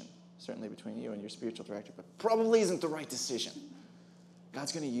decision. Certainly between you and your spiritual director, but probably isn't the right decision.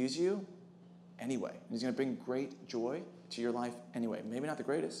 God's going to use you anyway. And he's going to bring great joy to your life anyway. Maybe not the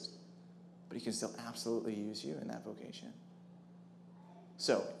greatest, but he can still absolutely use you in that vocation.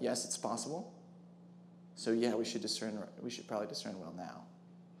 So, yes, it's possible. So, yeah, we should probably discern well now,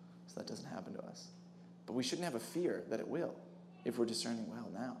 so that doesn't happen to us. But we shouldn't have a fear that it will if we're discerning well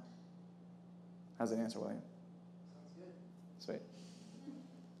now. How's that answer, William? Sounds good. Sweet.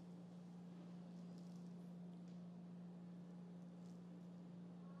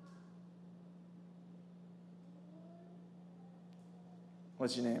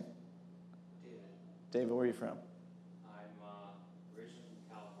 What's your name? David. David, where are you from? I'm originally from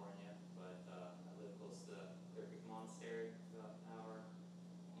California, but I live close to Clear Creek Monastery, about an hour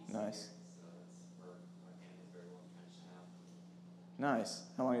east of Nice. here, so that's where my family's very well entrenched now. Nice.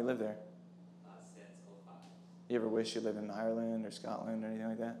 How long you live there? Since '05. You ever wish you lived in Ireland or Scotland or anything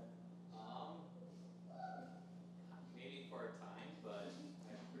like that? Maybe for a time, but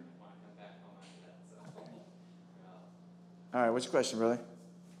I pretty much want to come back home after that, so. All right, what's your question, brother?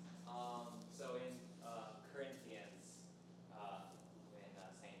 So in Corinthians, when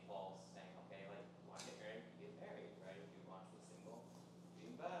St. Paul's saying, okay, like, if you want to get married, right? If you want to be single,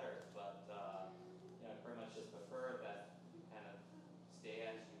 even better. But, I pretty much just prefer that you kind of stay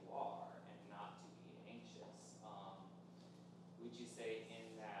as you are and not to be anxious.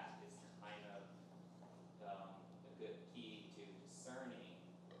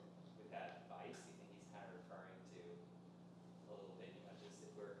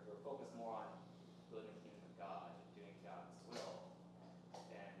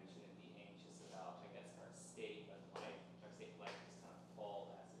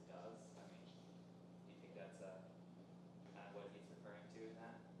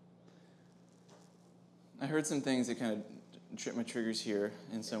 I heard some things that kind of trip my triggers here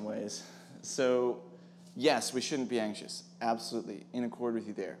in some ways. So, yes, we shouldn't be anxious. Absolutely, in accord with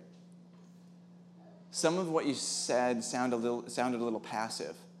you there. Some of what you said sounded a little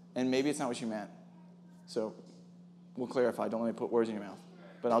passive, and maybe it's not what you meant. So, we'll clarify. Don't let me put words in your mouth.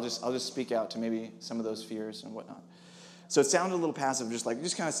 But I'll just speak out to maybe some of those fears and whatnot. So it sounded a little passive, just like,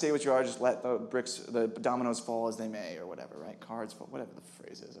 just kind of stay what you are, just let the dominoes fall as they may, or whatever, right? Cards fall, whatever the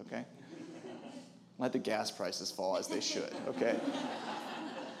phrase is, okay? Let the gas prices fall as they should, okay?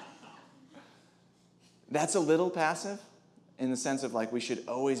 That's a little passive in the sense of like we should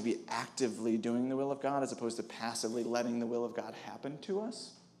always be actively doing the will of God as opposed to passively letting the will of God happen to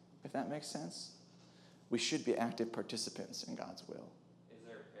us, if that makes sense. We should be active participants in God's will. Is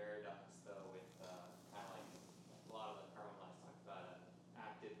there a paradox, though, with kind of like a lot of the Carmel lines talk about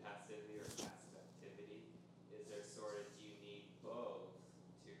active passivity or passive activity? Is there sort of, do you need both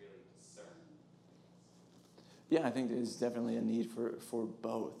to really discern? Yeah, I think there's definitely a need for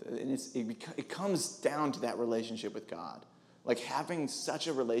both. And it comes down to that relationship with God. Like having such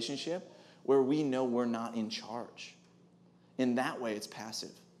a relationship where we know we're not in charge. In that way, it's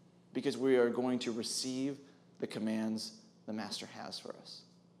passive. Because we are going to receive the commands the Master has for us.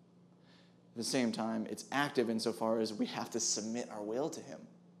 At the same time, it's active insofar as we have to submit our will to him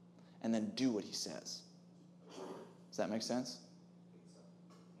and then do what he says. Does that make sense?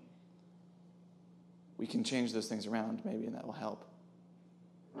 We can change those things around maybe, and that will help.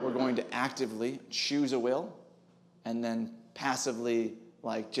 We're going to actively choose a will and then passively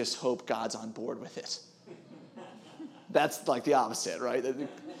like just hope God's on board with it. That's like the opposite, right? It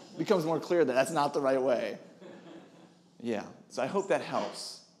becomes more clear that that's not the right way. Yeah, so I hope that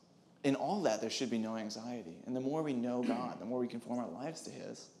helps. In all that, there should be no anxiety. And the more we know God, the more we conform our lives to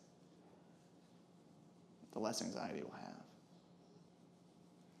his, the less anxiety we'll have.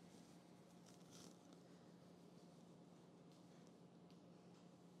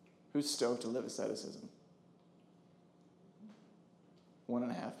 Who's stoked to live asceticism?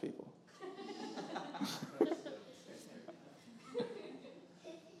 1.5 people.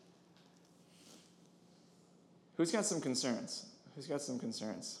 Who's got some concerns? Who's got some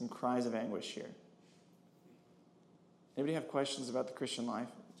concerns? Some cries of anguish here. Anybody have questions about the Christian life?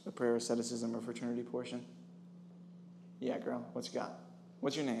 The prayer, asceticism, or fraternity portion? Yeah, girl. What you got?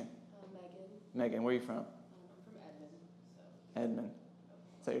 What's your name? Megan. Megan, where are you from? I'm from Edmond. So. Edmond.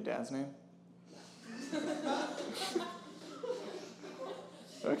 Is that your dad's name?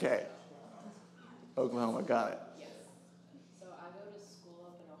 Okay. Oklahoma, got it. Yes. So I go to school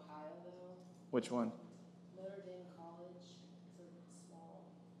up in Ohio, though. Which one? Notre Dame College. It's a small,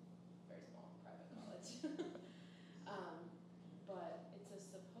 very small private college. But it's a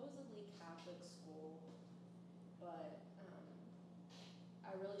supposedly Catholic school. But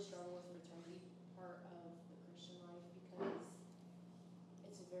I really struggle with the fraternity part of the Christian life because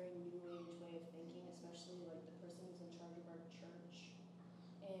it's a very new age way of thinking, especially like the person who's in charge of our church.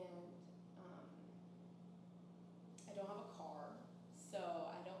 And I don't have a car, so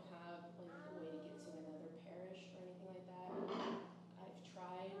I don't have like a way to get to another parish or anything like that. I've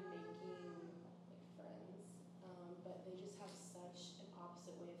tried making like friends, but they just have such an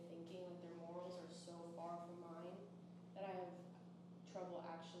opposite way of thinking. Like their morals are so far from mine that I have trouble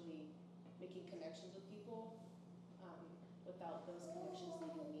actually making connections with people without those connections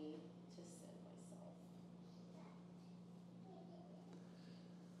leading me to sin myself.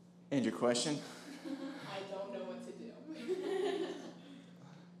 And your question? I don't know what to do.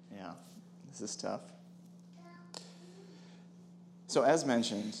 Yeah, this is tough. So as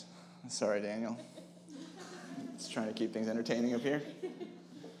mentioned, sorry, Daniel. Just trying to keep things entertaining up here.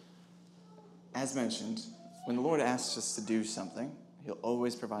 As mentioned, when the Lord asks us to do something, he'll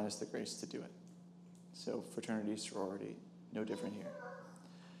always provide us the grace to do it. So fraternity, sorority, no different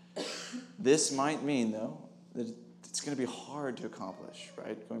here. This might mean, though, that it's going to be hard to accomplish,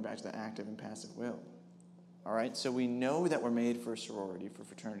 right? Going back to the active and passive will. All right? So we know that we're made for sorority, for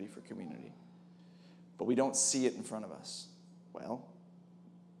fraternity, for community. But we don't see it in front of us. Well,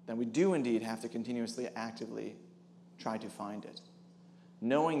 then we do indeed have to continuously, actively try to find it.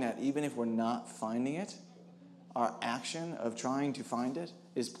 Knowing that even if we're not finding it, our action of trying to find it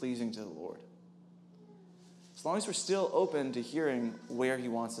is pleasing to the Lord. As long as we're still open to hearing where he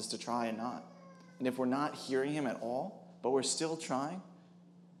wants us to try and not. And if we're not hearing him at all, but we're still trying,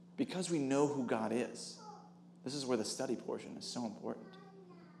 because we know who God is. This is where the study portion is so important.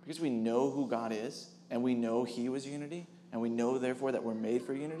 Because we know who God is, and we know he was unity, and we know, therefore, that we're made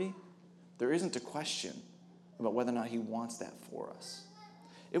for unity, there isn't a question about whether or not he wants that for us.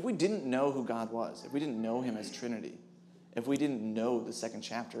 If we didn't know who God was, if we didn't know him as Trinity, if we didn't know the second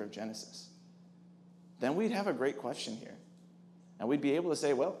chapter of Genesis, then we'd have a great question here. And we'd be able to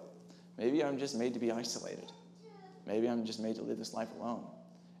say, well, maybe I'm just made to be isolated. Maybe I'm just made to live this life alone.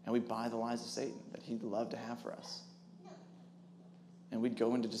 And we'd buy the lies of Satan that he'd love to have for us. And we'd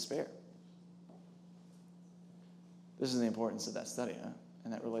go into despair. This is the importance of that study,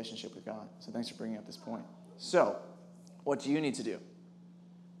 and that relationship with God. So thanks for bringing up this point. So, what do you need to do?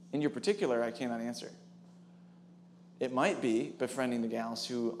 In your particular, I cannot answer. It might be befriending the gals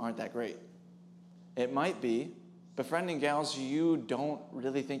who aren't that great. It might be befriending gals who you don't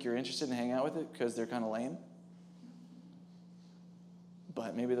really think you're interested in hanging out with it because they're kind of lame.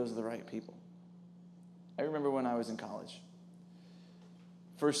 But maybe those are the right people. I remember when I was in college.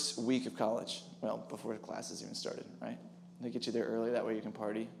 First week of college, well, before classes even started, right? They get you there early, that way you can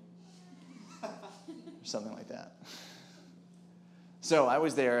party. Or something like that. So I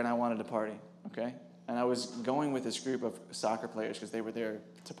was there and I wanted to party, okay? And I was going with this group of soccer players because they were there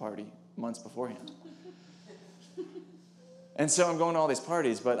to party months beforehand. And so I'm going to all these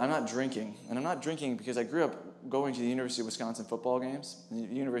parties, but I'm not drinking. And I'm not drinking because I grew up going to the University of Wisconsin football games. The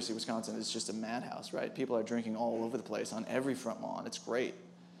University of Wisconsin is just a madhouse, right? People are drinking all over the place on every front lawn. It's great.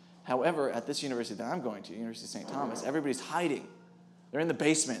 However, at this university that I'm going to, University of St. Thomas, everybody's hiding. They're in the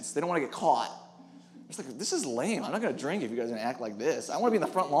basements. They don't want to get caught. It's like, this is lame. I'm not going to drink if you guys are going to act like this. I want to be in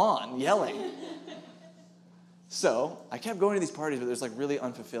the front lawn yelling. So I kept going to these parties, but it was like really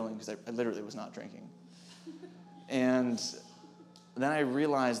unfulfilling because I literally was not drinking. And then I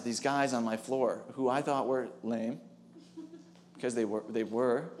realized these guys on my floor who I thought were lame, because they were,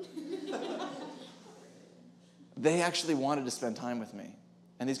 they actually wanted to spend time with me.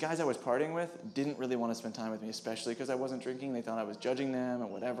 And these guys I was partying with didn't really want to spend time with me, especially because I wasn't drinking. They thought I was judging them or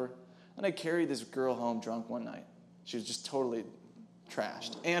whatever. And I carried this girl home drunk one night. She was just totally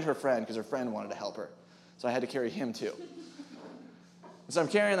trashed. And her friend, because her friend wanted to help her. So I had to carry him too. So I'm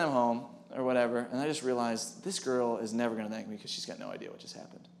carrying them home or whatever, and I just realized this girl is never going to thank me because she's got no idea what just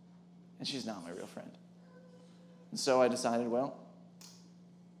happened. And she's not my real friend. And so I decided, well,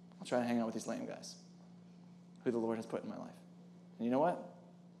 I'll try to hang out with these lame guys who the Lord has put in my life. And you know what?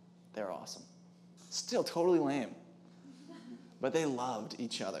 They're awesome. Still totally lame. But they loved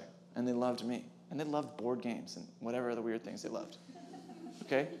each other, and they loved me. And they loved board games and whatever other weird things they loved.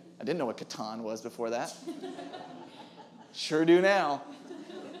 Okay? I didn't know what Catan was before that. Sure do now.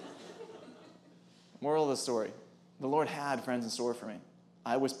 Moral of the story. The Lord had friends in store for me.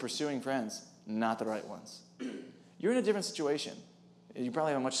 I was pursuing friends, not the right ones. You're in a different situation. You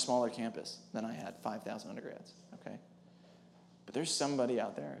probably have a much smaller campus than I had, 5,000 undergrads, okay? But there's somebody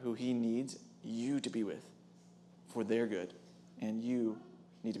out there who he needs you to be with for their good, and you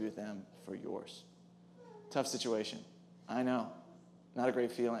need to be with them for yours. Tough situation. I know. Not a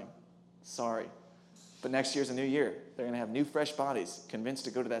great feeling. Sorry. But next year's a new year. They're going to have new, fresh bodies convinced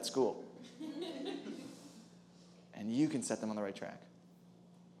to go to that school. And you can set them on the right track.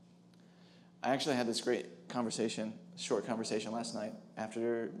 I actually had this great conversation, short conversation last night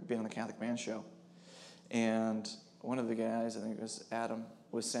after being on the Catholic Band show. And one of the guys, I think it was Adam,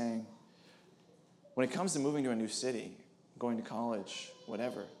 was saying, when it comes to moving to a new city, going to college,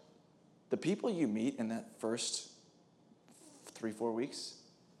 whatever, the people you meet in that first 3-4 weeks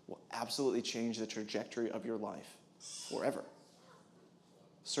will absolutely change the trajectory of your life forever.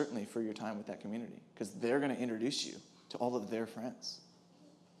 Certainly for your time with that community, because they're going to introduce you to all of their friends.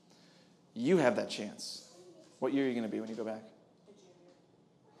 You have that chance. What year are you going to be when you go back?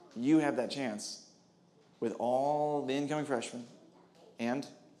 You have that chance with all the incoming freshmen and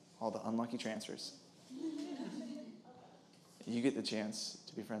all the unlucky transfers. You get the chance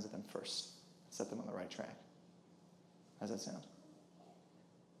to be friends with them first. Set them on the right track. How's that sound?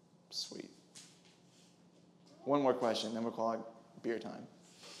 Sweet. One more question, then we'll call it beer time.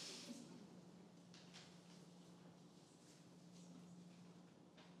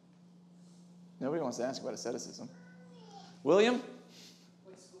 Nobody wants to ask about asceticism. William?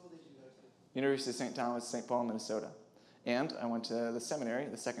 What school did you go to? University of St. Thomas, St. Paul, Minnesota. And I went to the seminary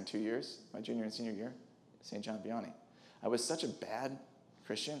the second 2 years, my junior and senior year, St. John Vianney. I was such a bad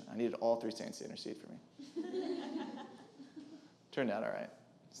Christian, I needed all 3 saints to intercede for me. Turned out all right.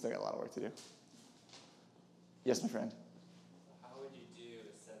 Still got a lot of work to do. Yes, my friend? How would you do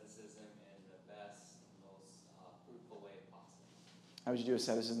asceticism in the best, most fruitful way possible? How would you do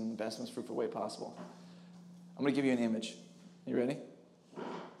asceticism in the best, most fruitful way possible? I'm going to give you an image. You ready? Do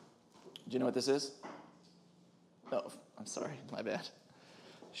you know what this is? Oh, I'm sorry. My bad.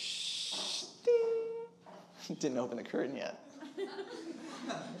 Shh. Ding. Didn't open the curtain yet.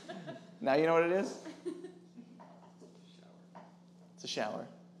 Now you know what it is? It's a shower.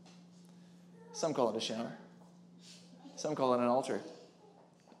 Some call it a shower. Some call it an altar.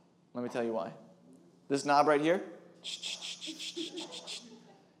 Let me tell you why. This knob right here.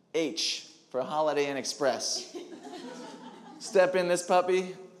 H for Holiday Inn Express. Step in this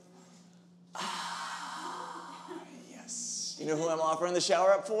puppy. Yes. You know who I'm offering the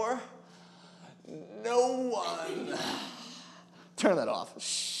shower up for? No one. Turn that off.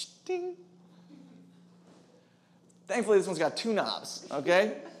 Shh, ding. Thankfully, this one's got 2 knobs,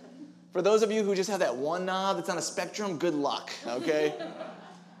 okay? For those of you who just have that one knob that's on a spectrum, good luck, okay?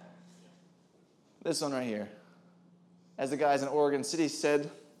 This one right here. As the guys in Oregon City said,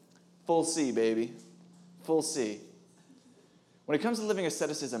 full C, baby. Full C. When it comes to living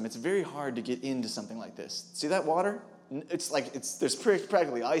asceticism, it's very hard to get into something like this. See that water? There's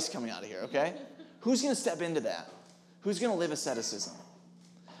practically ice coming out of here, okay? Who's going to step into that? Who's going to live asceticism?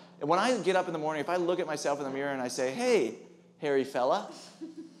 And when I get up in the morning, if I look at myself in the mirror and I say, hey, hairy fella,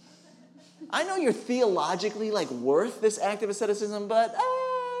 I know you're theologically worth this act of asceticism, but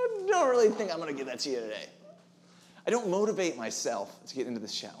I don't really think I'm going to give that to you today. I don't motivate myself to get into the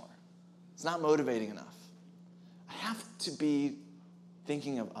shower. It's not motivating enough. I have to be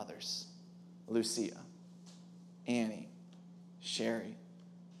thinking of others. Lucia, Annie, Sherry,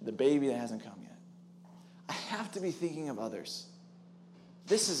 the baby that hasn't come yet. I have to be thinking of others.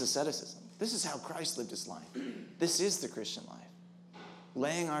 This is asceticism. This is how Christ lived his life. This is the Christian life.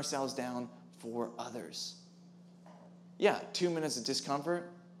 Laying ourselves down for others. Yeah, 2 minutes of discomfort,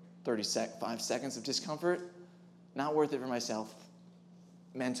 5 seconds of discomfort, not worth it for myself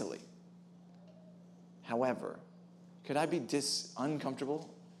mentally. However, could I be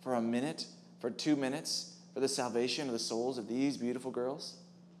uncomfortable for a minute, for 2 minutes, for the salvation of the souls of these beautiful girls?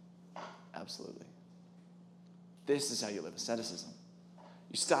 Absolutely. This is how you live asceticism.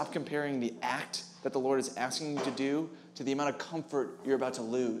 You stop comparing the act that the Lord is asking you to do to the amount of comfort you're about to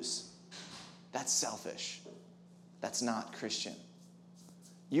lose. That's selfish. That's not Christian.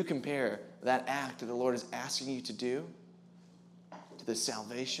 You compare that act that the Lord is asking you to do to the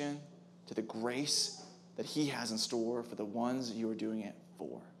salvation, to the grace that he has in store for the ones that you are doing it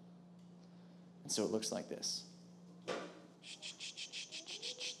for. And so it looks like this.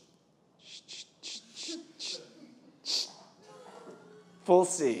 Full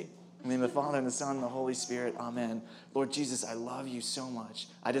C. In the name of the Father, and the Son, and the Holy Spirit. Amen. Lord Jesus, I love you so much.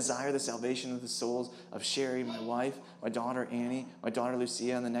 I desire the salvation of the souls of Sherry, my wife, my daughter Annie, my daughter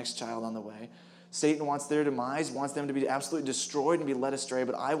Lucia, and the next child on the way. Satan wants their demise, wants them to be absolutely destroyed and be led astray,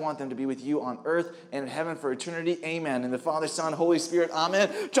 but I want them to be with you on earth and in heaven for eternity. Amen. In the Father, Son, Holy Spirit. Amen.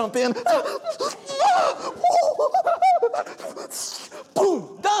 Jump in.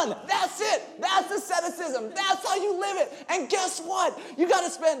 Boom. Done. That's it. That's asceticism. That's how you live it. And guess what? You got to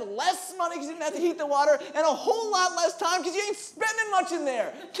spend less money because you didn't have to heat the water and a whole lot less time because you ain't spending much in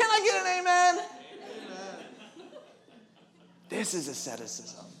there. Can I get an amen? Amen. This is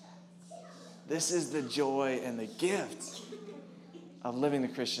asceticism. This is the joy and the gift of living the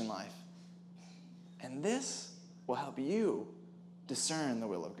Christian life. And this will help you discern the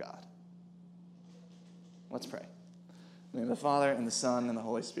will of God. Let's pray. In the name of the Father, and the Son, and the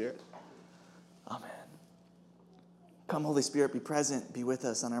Holy Spirit. Amen. Come, Holy Spirit, be present, be with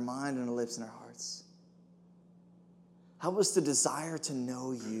us on our mind and our lips and our hearts. Help us to desire to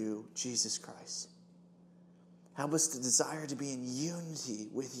know you, Jesus Christ. Help us to desire to be in unity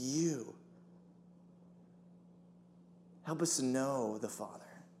with you. Help us to know the Father.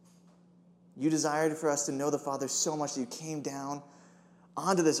 You desired for us to know the Father so much that you came down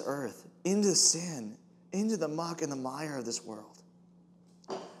onto this earth, into sin, into the muck and the mire of this world.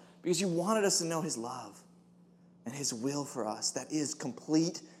 Because you wanted us to know his love and his will for us. That is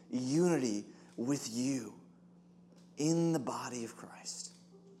complete unity with you in the body of Christ.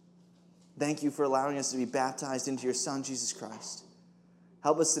 Thank you for allowing us to be baptized into your Son, Jesus Christ.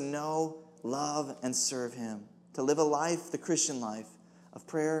 Help us to know, love, and serve him. To live a life, the Christian life, of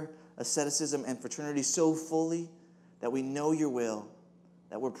prayer, asceticism, and fraternity so fully that we know your will,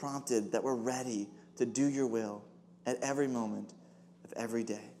 that we're prompted, that we're ready to do your will at every moment of every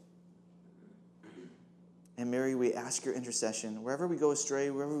day. And Mary, we ask your intercession wherever we go astray,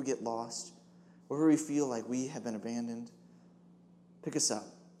 wherever we get lost, wherever we feel like we have been abandoned. Pick us up,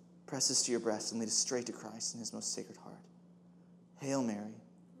 press us to your breast, and lead us straight to Christ in his most sacred heart. Hail Mary,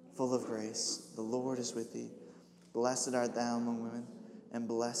 full of grace, the Lord is with thee. Blessed art thou among women, and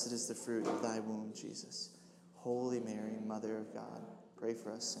blessed is the fruit of thy womb, Jesus. Holy Mary, Mother of God, pray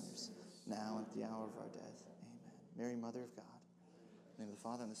for us sinners, now and at the hour of our death. Amen. Mary, Mother of God, in the name of the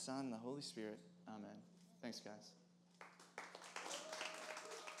Father, and the Son, and the Holy Spirit. Amen. Thanks, guys.